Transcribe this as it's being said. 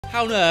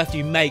How on earth do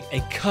you make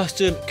a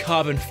custom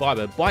carbon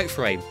fibre bike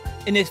frame?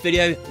 In this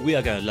video, we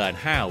are going to learn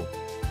how.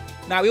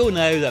 Now, we all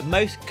know that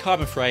most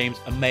carbon frames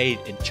are made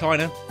in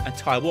China and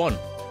Taiwan,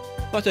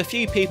 but a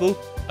few people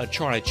are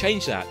trying to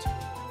change that.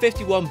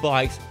 FiftyOne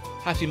Bikes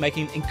has been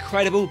making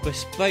incredible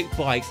bespoke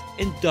bikes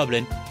in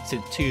Dublin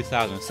since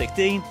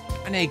 2016,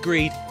 and they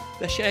agreed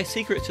to share a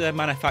secret to their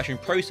manufacturing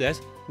process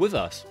with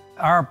us.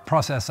 Our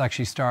process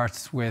actually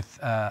starts with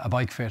a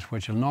bike fit,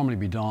 which will normally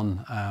be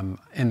done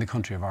in the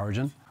country of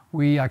origin.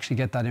 We actually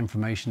get that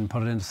information,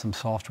 put it into some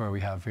software we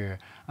have here,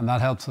 and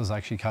that helps us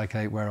actually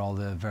calculate where all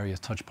the various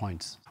touch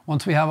points.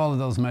 Once we have all of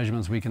those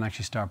measurements, we can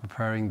actually start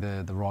preparing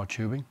the raw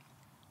tubing.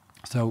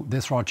 So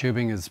this raw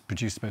tubing is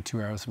produced about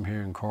 2 hours from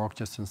here in Cork,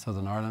 just in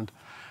Southern Ireland.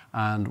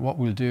 And what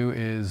we'll do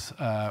is,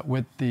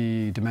 with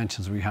the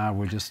dimensions we have,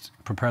 we'll just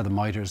prepare the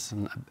miters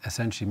and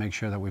essentially make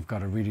sure that we've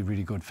got a really,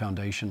 really good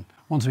foundation.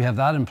 Once we have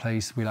that in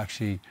place, we'll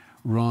actually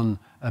run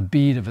a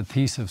bead of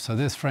adhesive. So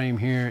this frame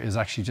here is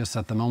actually just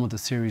at the moment a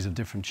series of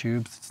different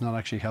tubes. It's not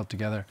actually held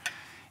together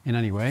in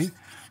any way.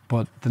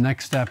 But the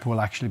next step will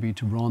actually be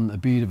to run a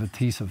bead of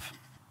adhesive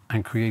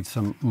and create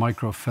some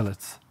micro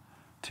fillets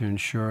to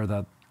ensure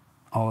that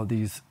all of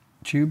these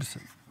tubes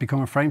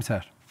become a frame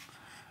set.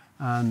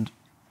 And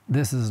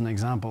this is an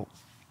example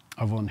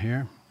of one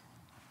here.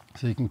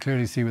 So you can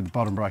clearly see with the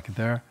bottom bracket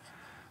there,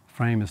 the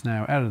frame is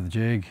now out of the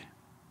jig.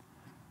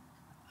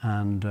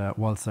 And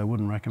whilst I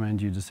wouldn't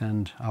recommend you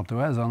descend Alpe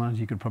d'Huez on it,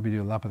 you could probably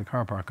do a lap of the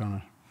car park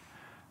on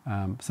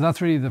it. So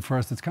that's really the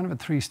first, it's kind of a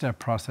 3-step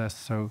process.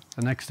 So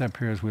the next step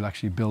here is we'll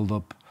actually build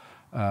up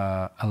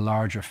a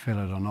larger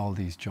fillet on all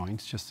these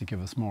joints just to give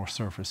us more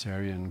surface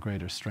area and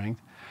greater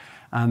strength.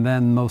 And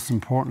then most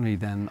importantly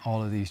then,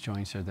 all of these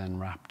joints are then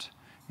wrapped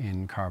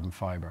in carbon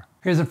fibre.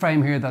 Here's a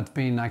frame here that's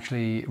been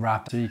actually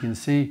wrapped. So you can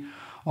see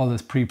all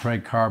this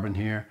pre-preg carbon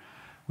here,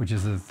 which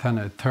is the kind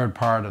of third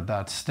part of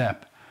that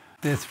step.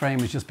 This frame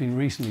has just been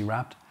recently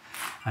wrapped,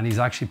 and he's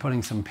actually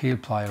putting some peel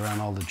ply around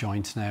all the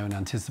joints now in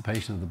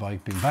anticipation of the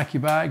bike being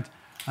vacuum bagged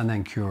and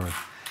then cured.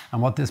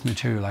 And what this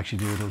material will actually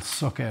do, it'll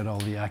suck out all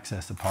the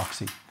excess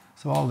epoxy.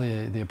 So all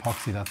the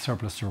epoxy that's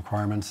surplus to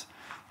requirements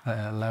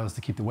allows us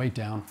to keep the weight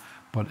down,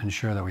 but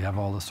ensure that we have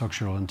all the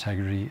structural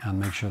integrity and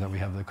make sure that we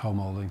have the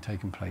co-molding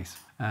taking place.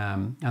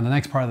 And the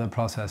next part of the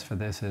process for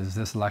this is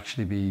this will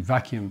actually be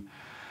vacuum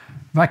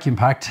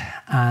packed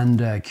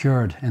and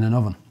cured in an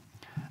oven.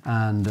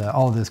 And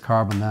all of this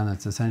carbon then,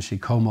 it's essentially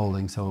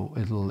co-molding, so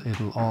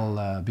it'll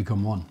all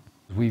become one.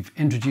 We've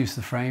introduced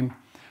the frame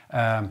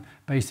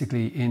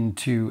basically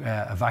into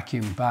a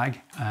vacuum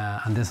bag,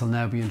 and this will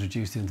now be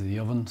introduced into the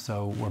oven.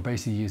 So we're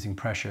basically using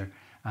pressure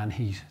and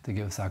heat to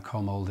give us that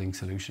co-molding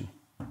solution.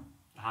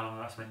 How long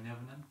will that spend in the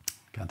oven then?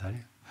 Can't tell you.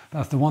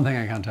 That's the one thing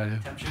I can't tell you.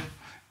 Temperature?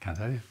 Can't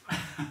tell you.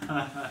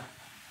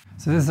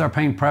 So this is our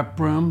paint prep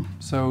room.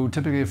 So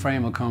typically a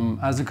frame will come,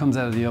 as it comes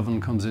out of the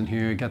oven, comes in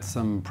here, gets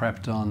some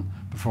prep done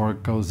before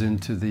it goes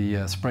into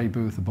the spray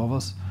booth above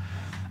us.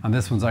 And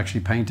this one's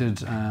actually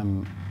painted,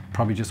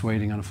 probably just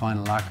waiting on a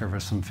final lacquer for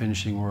some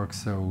finishing work.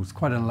 So it's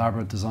quite an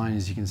elaborate design,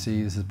 as you can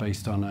see. This is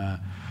based on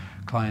a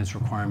client's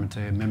requirement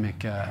to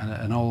mimic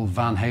an old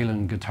Van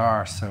Halen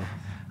guitar. So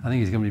I think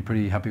he's going to be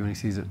pretty happy when he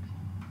sees it.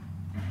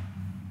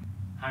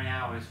 How many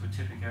hours would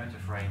typically go into a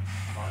frame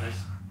like this?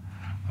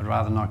 I'd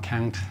rather not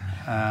count.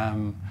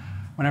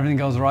 When everything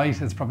goes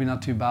right, it's probably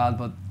not too bad,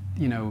 but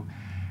you know,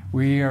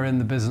 we are in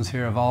the business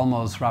here of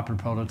almost rapid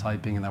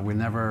prototyping, and that we'll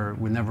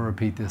never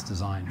repeat this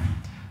design.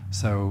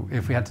 So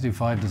if we had to do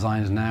 5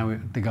 designs now,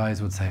 the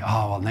guys would say,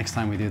 oh, well, next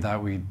time we do that,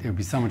 it would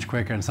be so much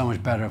quicker and so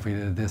much better if we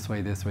did it this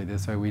way, this way,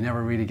 this way. We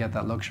never really get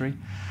that luxury.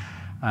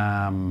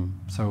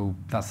 So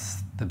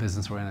that's the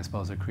business we're in, I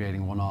suppose, of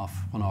creating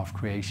one-off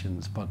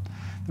creations. But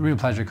the real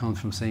pleasure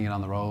comes from seeing it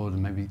on the road,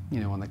 and maybe, you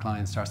know, when the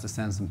client starts to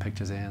send some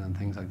pictures in and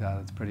things like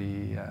that. It's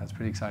pretty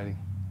exciting.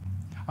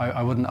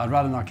 I'd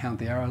rather not count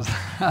the hours.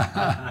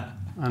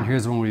 And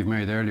here's one we've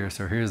made earlier.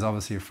 So here's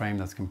obviously a frame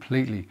that's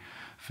completely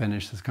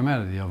finished. It's come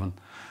out of the oven.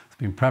 It's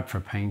been prepped for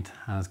paint,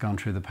 and it's gone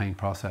through the paint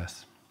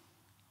process.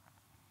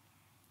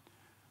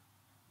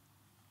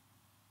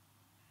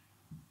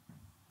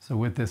 So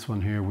with this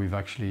one here, we've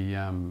actually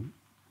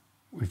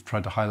we've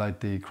tried to highlight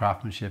the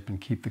craftsmanship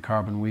and keep the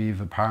carbon weave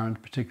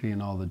apparent, particularly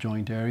in all the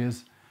joint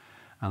areas,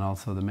 and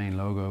also the main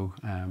logo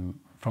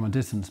from a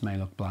distance may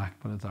look black,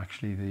 but it's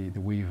actually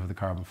the weave of the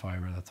carbon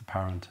fibre that's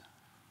apparent.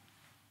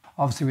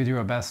 Obviously, we do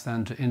our best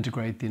then to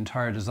integrate the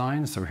entire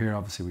design. So here,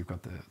 obviously, we've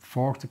got the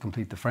fork to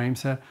complete the frame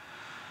set.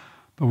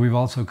 But we've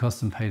also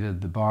custom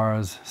painted the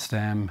bars,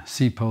 stem,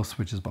 seat posts,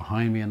 which is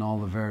behind me, and all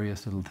the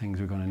various little things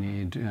we're going to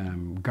need,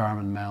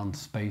 Garmin mounts,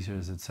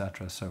 spacers,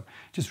 etc. So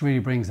it just really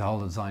brings the whole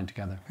design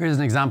together. Here's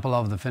an example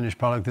of the finished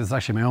product. This is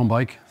actually my own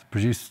bike,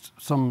 produced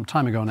some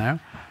time ago now,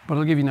 but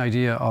it'll give you an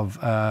idea of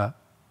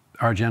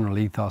our general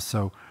ethos.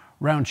 So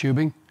round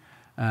tubing,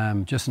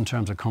 just in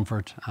terms of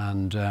comfort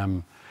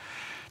and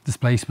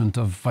displacement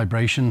of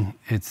vibration.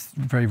 It's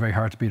very, very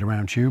hard to beat a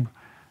round tube.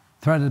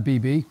 Threaded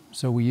BB,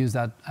 so we use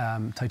that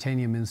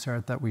titanium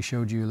insert that we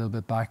showed you a little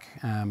bit back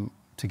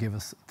to give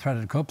us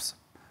threaded cups.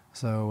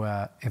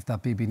 So if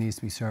that BB needs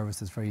to be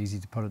serviced, it's very easy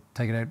to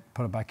take it out,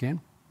 put it back in.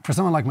 For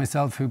someone like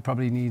myself who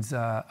probably needs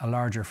a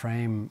larger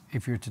frame,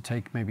 if you're to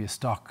take maybe a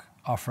stock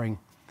offering,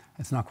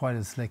 it's not quite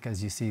as slick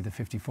as you see the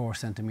 54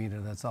 centimetre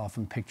that's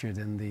often pictured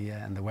in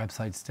the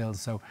website still.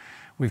 So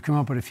we've come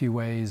up with a few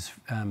ways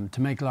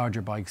to make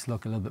larger bikes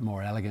look a little bit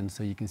more elegant.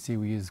 So you can see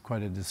we use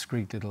quite a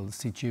discreet little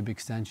C-tube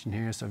extension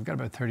here. So we've got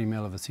about 30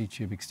 mil of a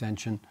C-tube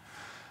extension,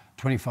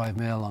 25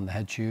 mil on the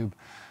head tube.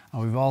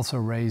 And we've also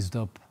raised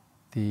up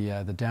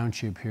the down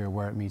tube here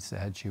where it meets the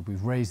head tube.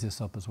 We've raised this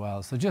up as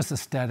well. So just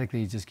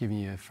aesthetically, just giving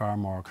you a far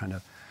more kind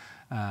of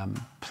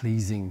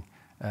pleasing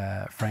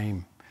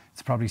frame.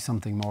 It's probably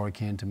something more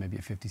akin to maybe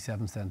a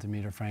 57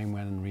 centimetre frame,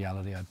 when in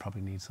reality I'd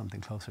probably need something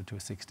closer to a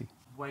 60.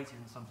 Weight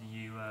isn't something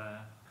you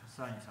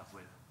concern yourself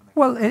with?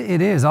 Well,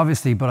 it is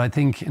obviously, but I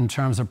think in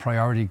terms of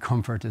priority,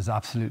 comfort is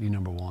absolutely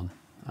number one.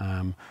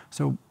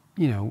 So,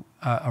 you know,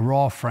 a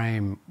raw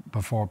frame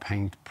before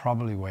paint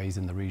probably weighs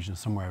in the region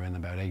somewhere in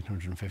about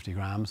 850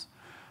 grams.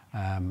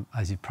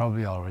 As you've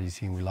probably already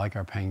seen, we like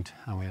our paint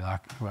and we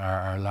like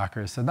our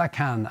lacquers, so that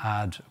can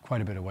add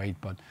quite a bit of weight,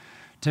 but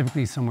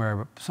typically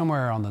somewhere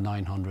on the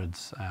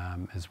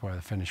 900s is where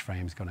the finished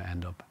frame is going to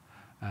end up.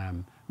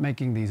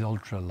 Making these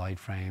ultra light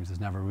frames has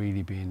never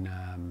really been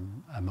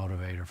a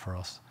motivator for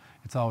us.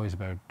 It's always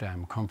about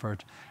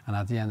comfort, and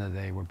at the end of the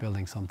day we're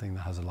building something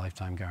that has a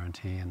lifetime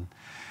guarantee, and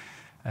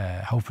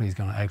hopefully it's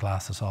going to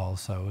outlast us all,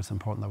 so it's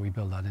important that we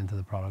build that into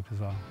the product as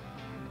well.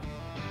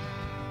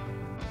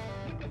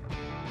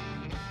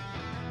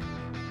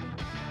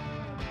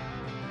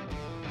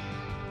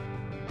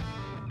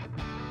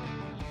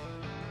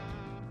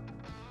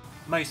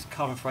 Most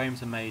carbon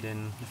frames are made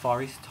in the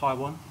Far East,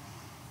 Taiwan,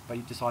 but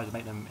you decided to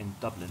make them in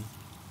Dublin.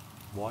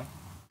 Why?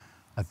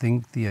 I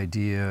think the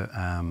idea,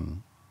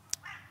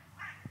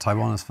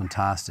 Taiwan is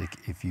fantastic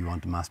if you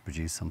want to mass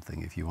produce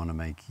something, if you want to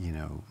make, you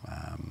know,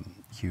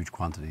 huge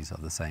quantities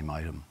of the same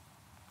item.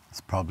 It's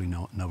probably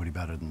nobody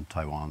better than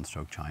Taiwan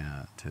 /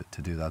 China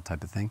to do that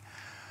type of thing.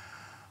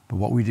 But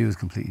what we do is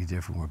completely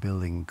different. We're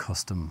building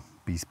custom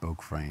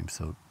bespoke frames,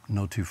 so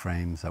no two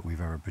frames that we've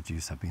ever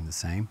produced have been the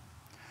same.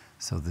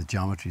 So the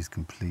geometry is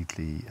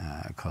completely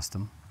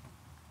custom,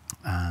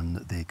 and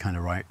the kind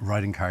of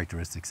writing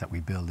characteristics that we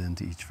build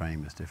into each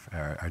frame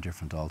are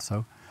different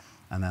also.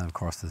 And then of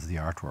course there's the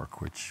artwork,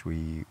 which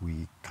we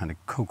kind of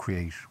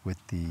co-create with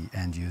the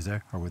end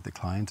user or with the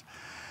client,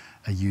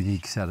 a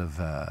unique set of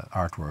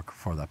artwork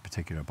for that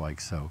particular bike.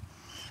 So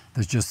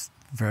there's just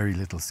very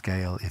little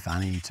scale, if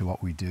any, to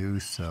what we do,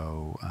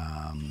 so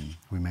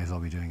we may as well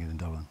be doing it in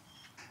Dublin.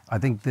 I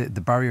think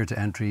the barrier to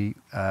entry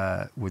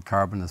with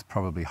carbon is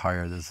probably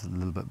higher. There's a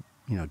little bit,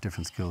 you know,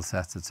 different skill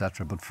sets,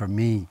 etc. But for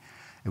me,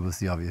 it was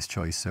the obvious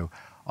choice. So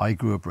I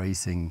grew up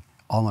racing.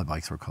 All my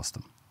bikes were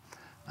custom,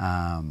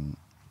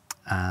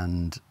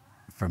 and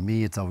for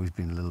me, it's always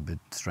been a little bit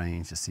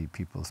strange to see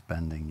people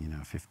spending, you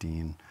know,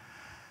 15,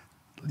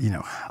 you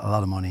know, a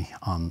lot of money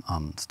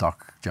on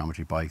stock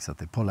geometry bikes that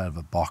they pull out of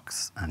a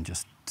box and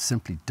just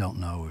simply don't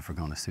know if we're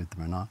going to suit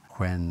them or not.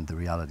 When the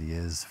reality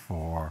is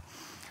for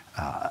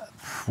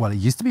well, it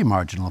used to be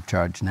marginal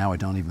upcharge, now I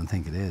don't even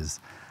think it is.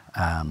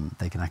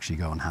 They can actually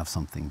go and have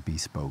something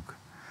bespoke.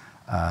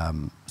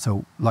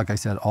 So like I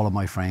said, all of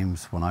my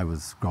frames when I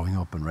was growing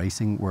up and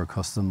racing were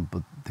custom,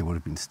 but they would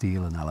have been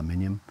steel and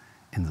aluminium.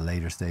 In the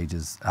later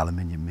stages,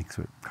 aluminium mixed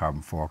with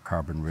carbon fork,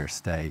 carbon rear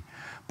stay.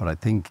 But I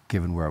think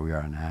given where we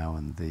are now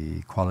and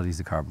the qualities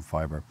of carbon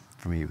fibre,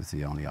 for me it was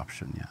the only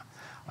option, yeah.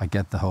 I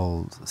get the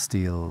whole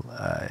steel,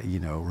 you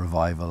know,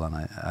 revival, and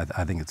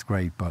I think it's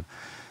great, but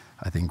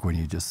I think when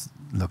you just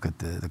look at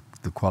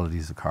the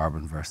qualities of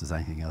carbon versus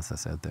anything else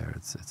that's out there,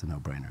 it's a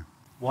no-brainer.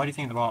 Why do you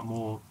think there aren't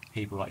more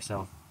people like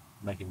yourself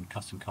making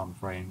custom carbon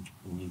frames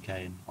in the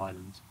UK and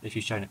Ireland, if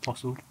you've shown it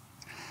possible?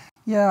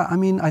 Yeah, I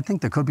mean, I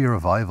think there could be a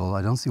revival.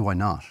 I don't see why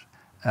not.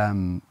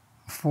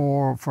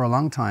 For a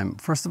long time,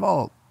 first of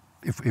all,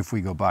 if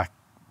we go back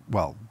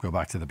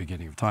to the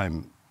beginning of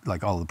time,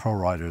 like all the pro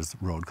riders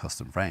rode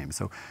custom frames.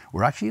 So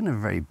we're actually in a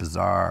very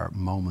bizarre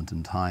moment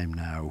in time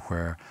now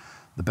where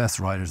the best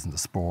riders in the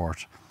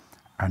sport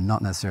are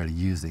not necessarily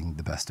using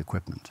the best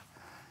equipment.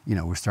 You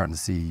know, we're starting to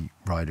see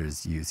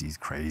riders use these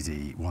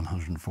crazy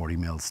 140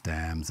 mil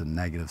stems and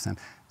negative stems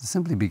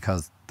simply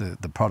because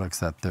the products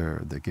that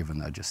they're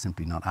given are just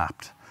simply not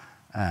apt.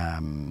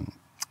 And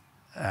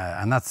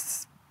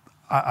that's,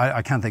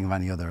 I can't think of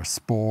any other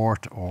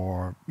sport,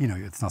 or, you know,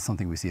 it's not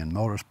something we see in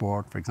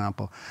motorsport, for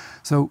example.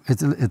 So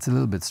it's a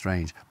little bit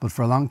strange. But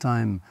for a long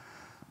time,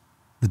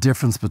 the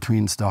difference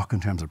between stock in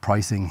terms of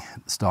pricing,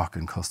 stock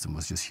and custom,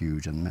 was just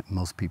huge, and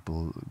most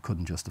people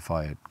couldn't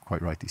justify it,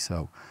 quite rightly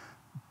so.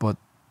 But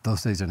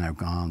those days are now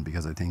gone,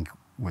 because I think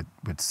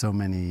with so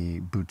many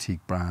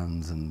boutique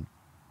brands and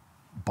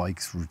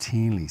bikes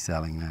routinely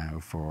selling now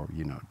for,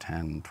 you know,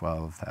 10,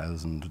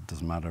 12,000, it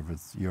doesn't matter if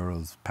it's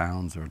euros,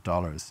 pounds or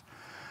dollars,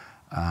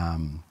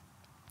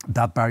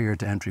 that barrier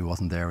to entry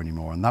wasn't there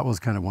anymore, and that was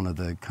kind of one of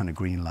the kind of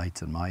green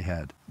lights in my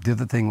head. The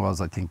other thing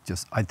was, I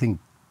think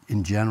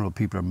in general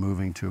people are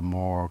moving to a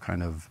more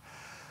kind of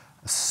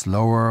a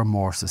slower,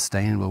 more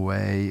sustainable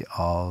way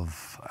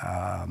of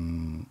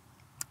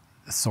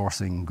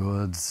sourcing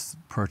goods,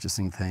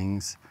 purchasing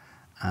things.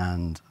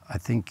 And I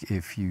think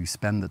if you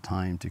spend the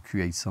time to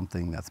create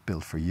something that's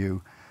built for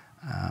you,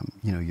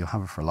 you know, you'll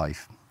have it for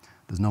life.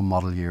 There's no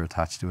model year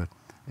attached to it.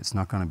 It's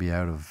not going to be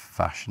out of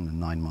fashion in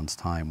 9 months'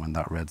 time when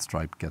that red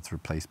stripe gets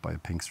replaced by a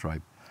pink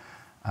stripe.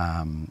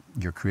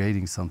 You're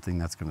creating something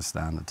that's going to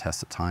stand the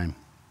test of time,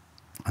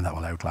 and that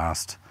will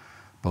outlast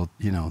both,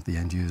 you know, the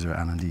end user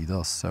and indeed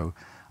us. So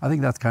I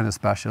think that's kind of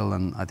special,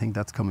 and I think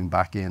that's coming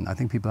back in. I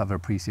think people have an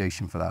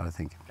appreciation for that, I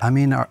think. I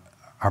mean,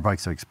 our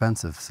bikes are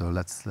expensive, so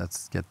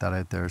let's get that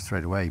out there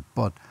straight away.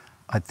 But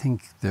I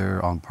think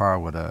they're on par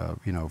with a,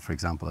 you know, for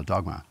example, a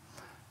Dogma.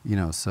 You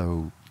know,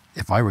 so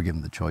if I were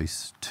given the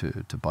choice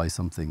to buy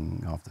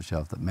something off the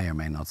shelf that may or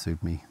may not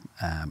suit me,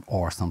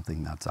 or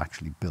something that's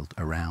actually built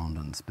around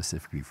and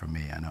specifically for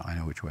me, I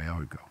know which way I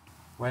would go.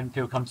 When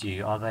people come to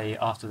you, are they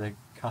after the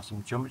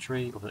custom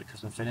geometry or the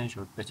custom finish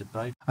or a bit of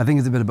both? I think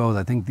it's a bit of both.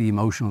 I think the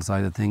emotional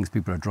side of things,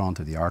 people are drawn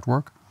to the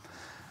artwork.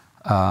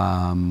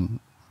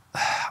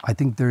 I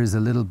think there is a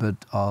little bit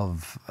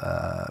of,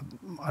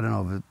 I don't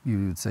know if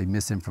you would say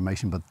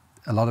misinformation, but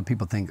a lot of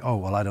people think, oh,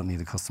 well, I don't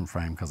need a custom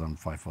frame because I'm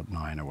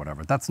 5'9" or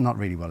whatever. That's not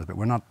really what it's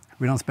about.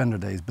 We don't spend our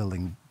days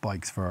building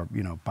bikes for,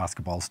 you know,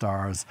 basketball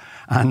stars,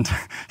 and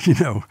you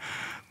know,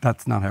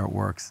 that's not how it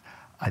works.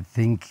 I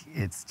think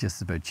it's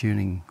just about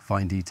tuning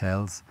fine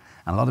details,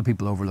 and a lot of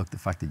people overlook the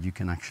fact that you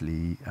can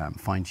actually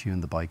fine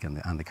tune the bike and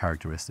the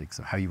characteristics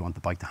of how you want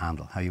the bike to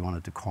handle, how you want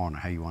it to corner,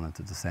 how you want it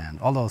to descend,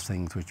 all those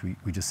things which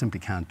we just simply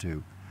can't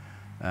do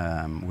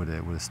with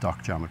a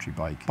stock geometry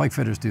bike. Bike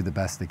fitters do the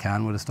best they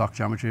can with a stock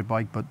geometry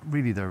bike, but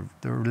really they're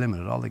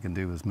limited. All they can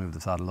do is move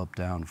the saddle up,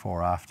 down,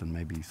 fore, aft, and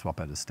maybe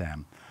swap out a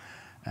stem.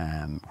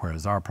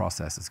 Whereas our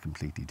process is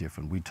completely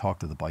different. We talk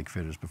to the bike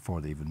fitters before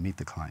they even meet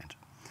the client,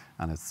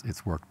 and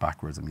it's worked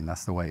backwards. I mean,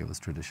 that's the way it was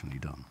traditionally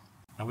done.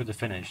 And with the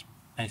finish,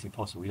 anything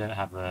possible. We don't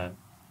have a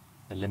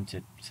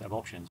limited set of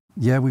options.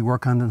 Yeah, we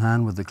work hand in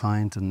hand with the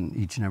client in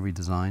each and every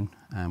design,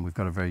 and we've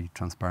got a very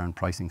transparent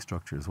pricing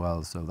structure as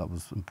well. So that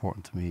was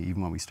important to me.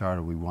 Even when we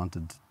started, we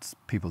wanted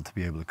people to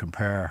be able to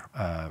compare,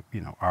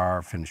 you know,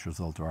 our finished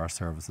result or our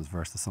services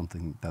versus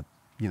something that,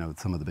 you know,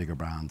 some of the bigger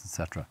brands,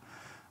 etc.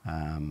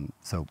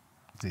 So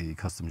the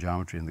custom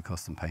geometry and the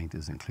custom paint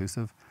is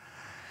inclusive,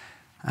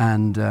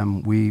 and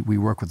we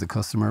work with the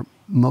customer.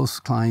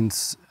 Most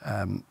clients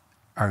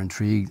are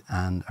intrigued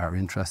and are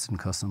interested in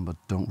custom but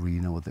don't really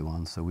know what they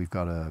want. So we've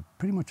got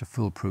pretty much a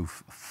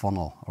foolproof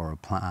funnel or a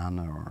plan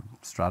or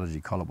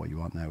strategy, call it what you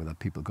want now, that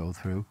people go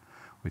through,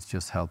 which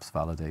just helps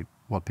validate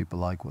what people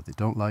like, what they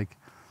don't like.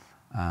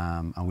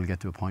 And we'll get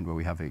to a point where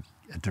we have a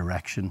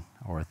direction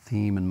or a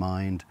theme in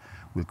mind.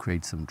 We'll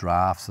create some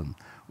drafts, and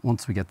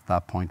once we get to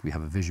that point, we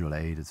have a visual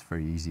aid. It's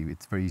very easy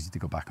to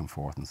go back and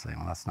forth and say,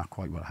 well, that's not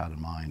quite what I had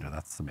in mind, or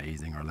that's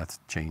amazing, or let's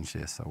change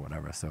this, or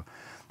whatever. So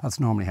that's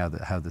normally how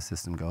the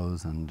system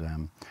goes,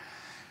 and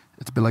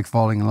it's a bit like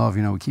falling in love.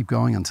 You know, we keep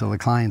going until the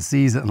client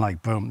sees it and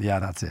like, boom, yeah,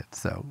 that's it.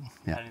 So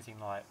yeah. Anything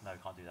like, no,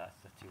 can't do that,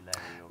 it's too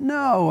leery?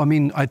 No, I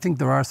mean, I think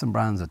there are some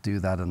brands that do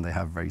that, and they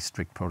have very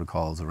strict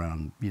protocols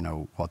around, you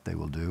know, what they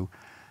will do.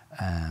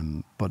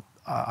 But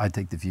I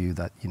take the view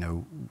that, you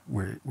know,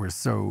 we're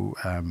so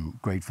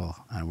grateful,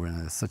 and we're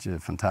in such a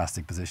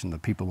fantastic position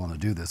that people want to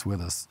do this with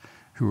us.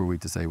 Who are we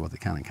to say what they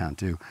can and can't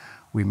do?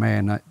 We may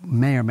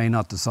or may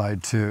not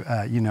decide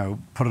to, you know,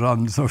 put it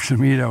on social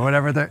media or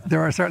whatever.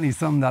 There are certainly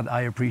some that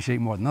I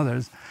appreciate more than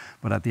others,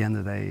 but at the end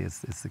of the day,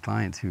 it's the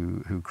client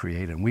who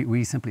create it, and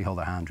we simply hold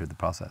their hand through the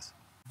process.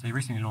 So you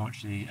recently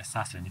launched the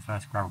Assassin, your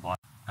first gravel bike,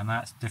 and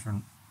that's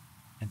different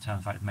in terms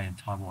of fact it's made in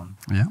Taiwan.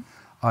 Yeah.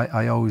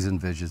 I always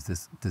envisaged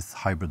this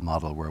hybrid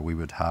model where we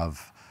would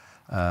have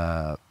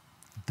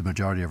the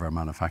majority of our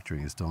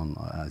manufacturing is done,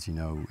 as you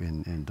know,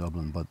 in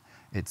Dublin, but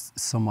it's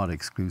somewhat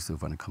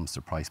exclusive when it comes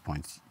to price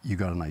points. You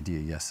got an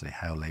idea yesterday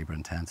how labour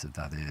intensive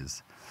that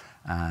is,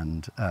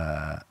 and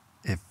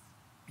if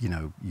you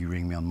know, you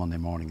ring me on Monday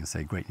morning and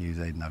say, great news,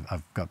 Aidan,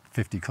 I've got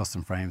 50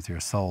 custom frames here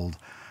sold.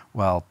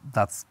 Well,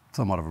 that's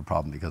somewhat of a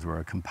problem because we're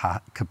a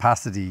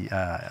capacity,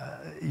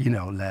 you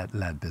know,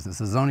 led business.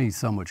 There's only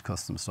so much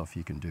custom stuff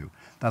you can do.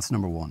 That's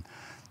number one.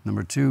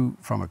 Number two,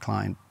 from a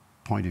client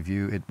point of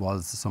view, it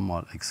was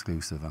somewhat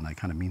exclusive, and I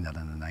kind of mean that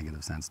in a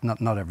negative sense.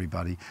 Not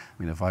everybody.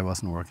 I mean, if I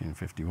wasn't working in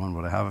FiftyOne,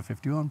 would I have a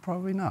FiftyOne?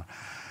 Probably not.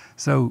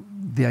 So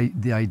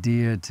the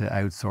idea to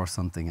outsource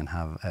something and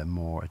have a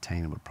more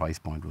attainable price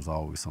point was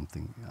always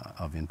something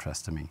of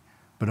interest to me,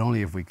 but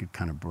only if we could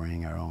kind of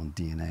bring our own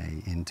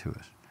DNA into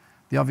it.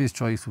 The obvious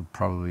choice would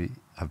probably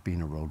have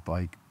been a road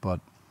bike, but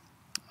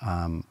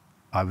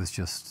I was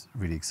just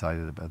really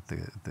excited about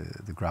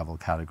the gravel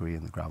category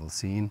and the gravel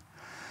scene.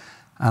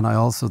 And I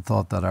also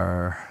thought that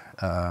our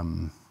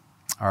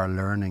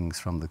learnings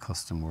from the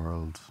custom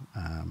world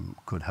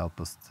could help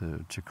us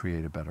to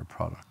create a better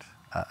product.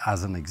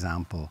 As an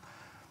example,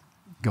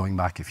 going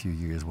back a few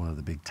years, one of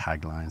the big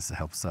taglines to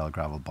help sell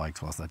gravel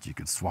bikes was that you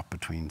could swap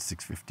between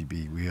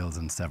 650B wheels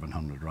and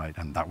 700, right?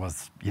 And that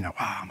was, you know,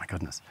 oh my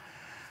goodness.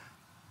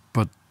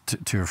 But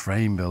to a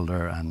frame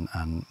builder,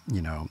 and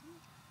you know,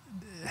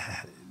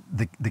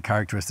 the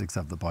characteristics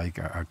of the bike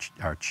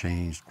are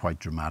changed quite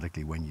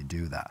dramatically when you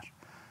do that.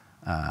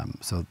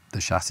 So the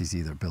chassis is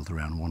either built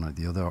around one or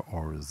the other,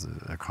 or is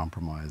a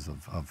compromise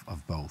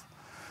of both.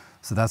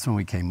 So that's when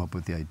we came up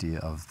with the idea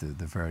of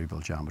the variable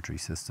geometry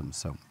system.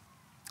 So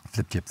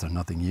flip chips are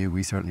nothing new.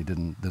 We certainly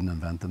didn't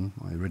invent them.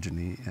 We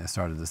originally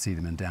started to see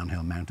them in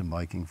downhill mountain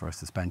biking for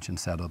suspension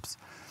setups,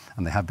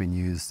 and they have been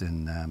used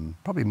in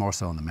probably more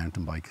so on the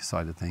mountain bike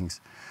side of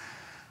things.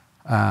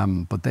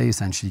 But they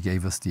essentially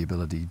gave us the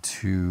ability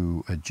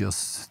to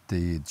adjust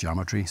the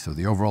geometry, so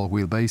the overall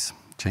wheelbase,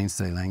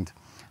 chainstay length,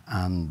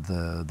 and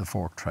the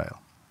fork trail.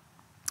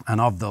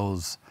 And of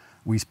those,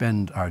 we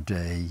spend our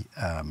day,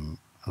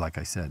 like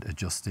I said,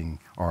 adjusting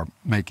or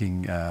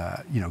making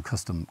you know,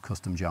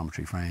 custom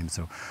geometry frames.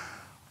 So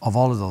of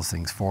all of those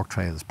things, fork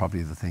trail is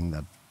probably the thing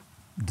that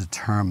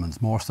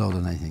determines more so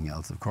than anything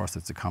else. Of course,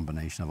 it's a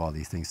combination of all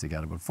these things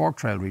together, but fork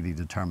trail really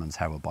determines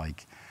how a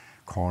bike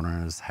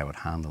corners, how it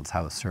handles,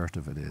 how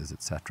assertive it is,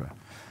 etc.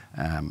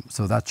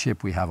 So that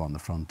chip we have on the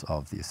front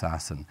of the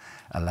Assassin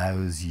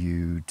allows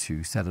you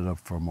to set it up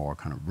for more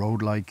kind of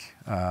road-like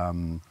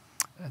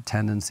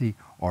tendency,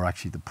 or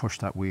actually to push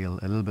that wheel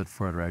a little bit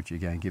further out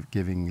again,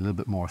 giving a little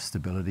bit more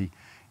stability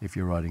if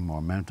you're riding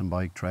more mountain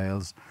bike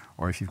trails,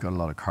 or if you've got a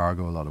lot of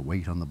cargo, a lot of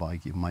weight on the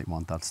bike, you might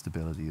want that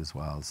stability as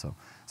well. So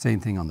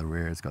same thing on the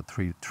rear, it's got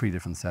three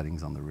different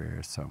settings on the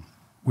rear. So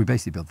we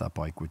basically built that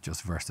bike with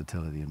just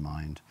versatility in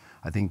mind.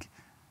 I think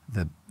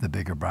the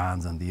bigger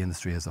brands and the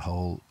industry as a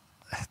whole,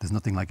 there's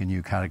nothing like a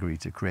new category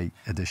to create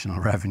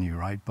additional revenue,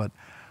 right? But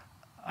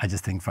I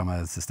just think from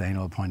a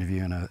sustainable point of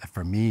view, and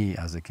for me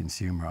as a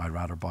consumer, I'd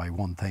rather buy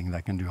one thing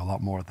that can do a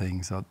lot more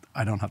things, so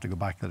I don't have to go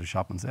back to the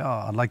shop and say,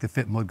 oh, I'd like to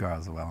fit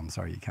mudguards. Well, I'm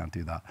sorry, you can't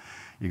do that.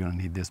 You're going to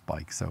need this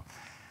bike. So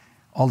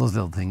all those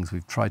little things,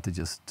 we've tried to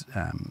just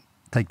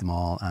take them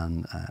all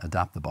and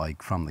adapt the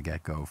bike from the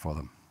get-go for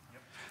them.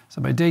 So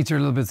my dates are a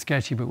little bit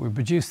sketchy, but we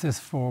produced this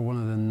for one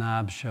of the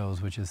NAB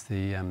shows, which is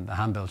the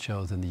handbuilt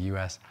shows in the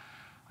US,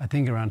 I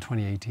think around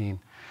 2018.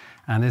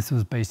 And this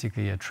was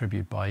basically a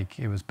tribute bike.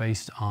 It was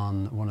based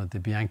on one of the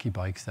Bianchi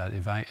bikes that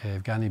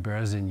Evgeny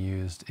Berezin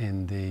used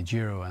in the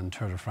Giro and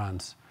Tour de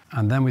France.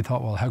 And then we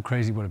thought, well, how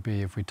crazy would it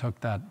be if we took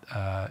that,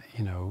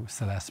 you know,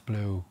 Celeste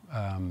blue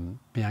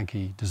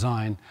Bianchi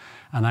design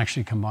and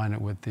actually combine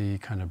it with the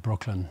kind of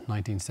Brooklyn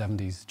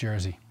 1970s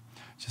jersey,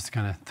 just to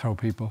kind of throw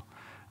people.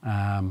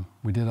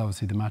 We did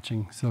obviously the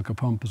matching Silka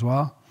pump as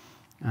well,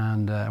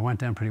 and it went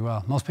down pretty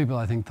well. Most people,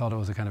 I think, thought it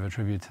was a kind of a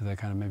tribute to the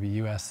kind of maybe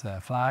US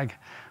flag,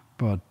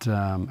 but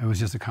it was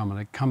just a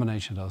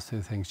combination of those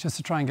two things, just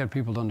to try and get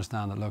people to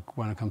understand that, look,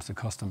 when it comes to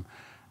custom,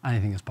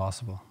 anything is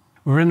possible.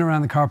 We're in and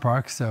around the car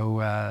park,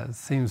 so it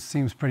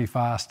seems pretty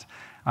fast.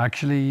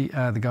 Actually,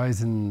 the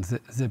guys in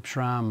Zip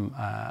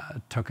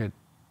SRAM took it,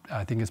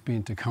 I think it's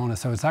been to Kona,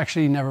 so it's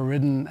actually never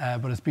ridden,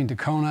 but it's been to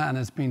Kona, and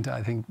it's been to,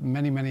 I think,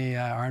 many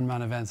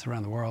Ironman events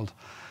around the world.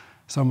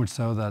 So much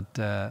so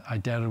that I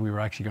doubted we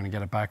were actually going to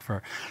get it back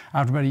for,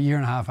 after about a year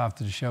and a half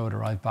after the show, it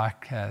arrived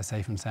back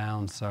safe and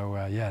sound. So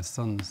yeah, it's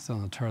still on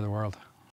the tour of the world.